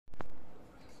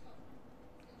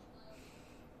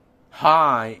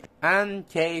Hi, I'm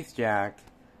Case Jack.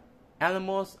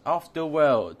 Animals of the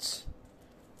world.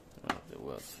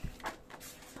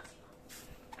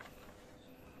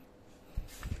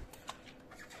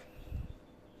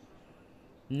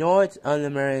 North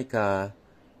America,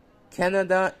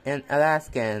 Canada and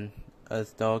Alaska,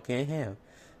 as dog can have.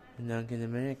 North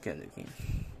America looking.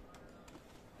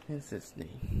 What's his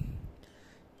name?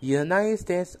 United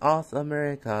States of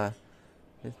America.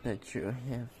 That's not true.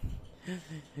 Yeah.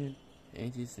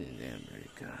 It is in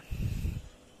America.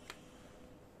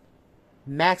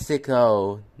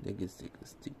 Mexico. I guess to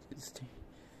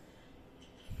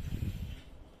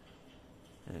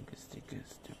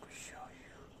show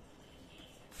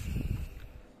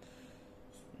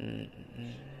you.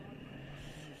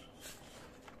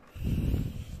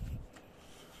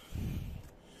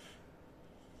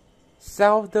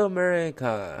 South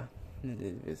America.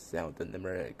 This is South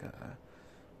America.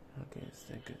 Okay,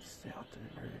 second South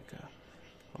America.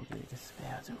 Okay, you can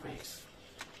spell the race.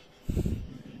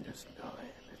 Just go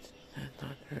ahead.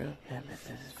 Not real habit.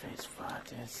 This is face for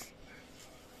this.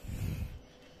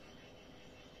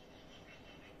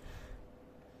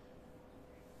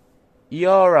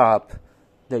 Europe.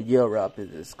 The Europe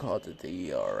is called the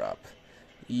Europe.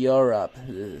 Europe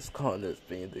is called as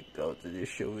being the go to the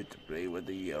show to play with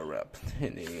the Europe.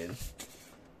 And then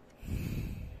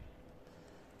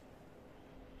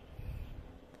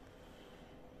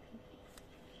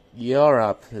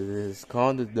Europe is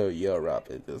called the Europe.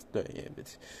 It is the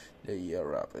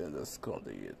Europe it is called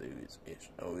the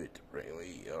show to play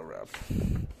with Europe.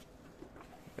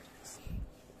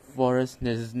 Forest,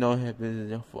 there is no happiness in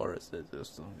the forest. There is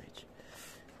so much.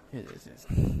 It is.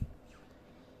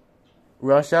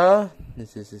 Russia,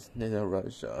 this is not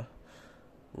Russia.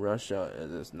 Russia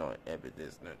is not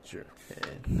evidence, not true.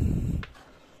 Okay.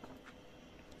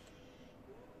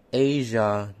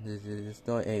 Asia, this is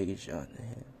not Asia.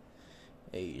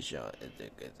 Asia is the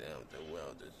good of the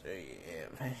world.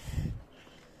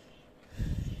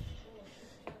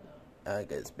 I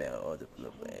can spell all the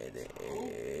blue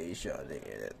Asia,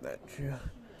 that's not true.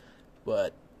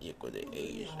 But you could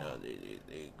Asia,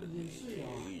 they could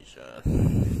Asia.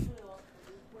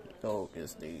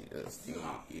 Focus the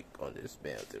on this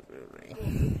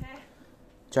building.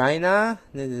 China,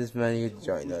 this is many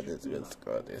China. This is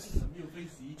got this.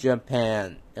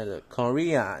 Japan and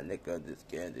Korea, they got this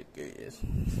guys.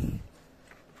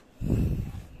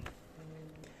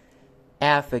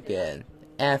 African,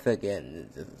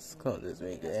 this is called this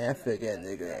week. African,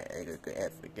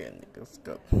 African,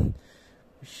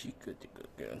 she could go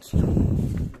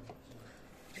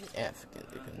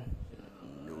African,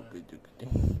 no good.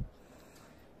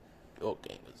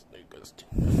 Okay, let's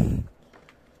go.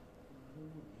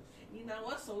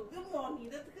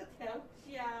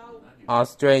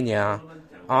 Australia,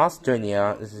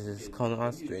 this is called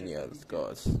Australia. Let's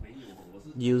go.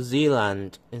 New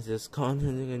Zealand, this is called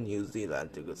New Zealand.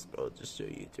 Let's go to show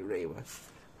you the river.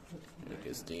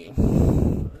 Because the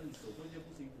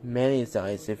many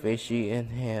size fishy and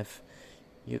have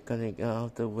you gonna go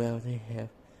out the well they have.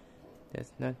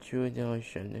 That's not true in the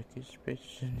ocean. The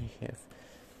expression they have.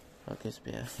 Okay,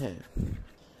 spell have.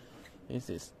 This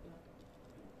is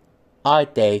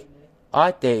Arctic.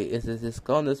 Arctic is this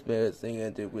corner spell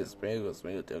thing to with sprinkles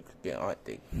to get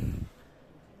Arctic.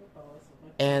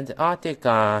 And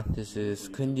Antarctica, this is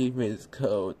continuous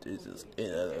cold. This is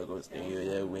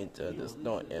the winter. This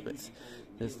not habits.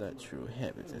 That's not true.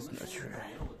 Habits. That's not true.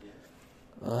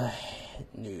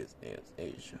 News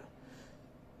Asia.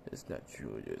 It's not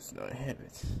true. It's not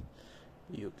habits.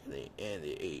 You can end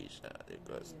the Asia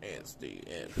because it's the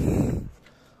end.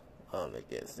 I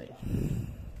guess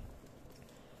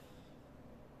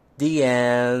the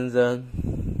end.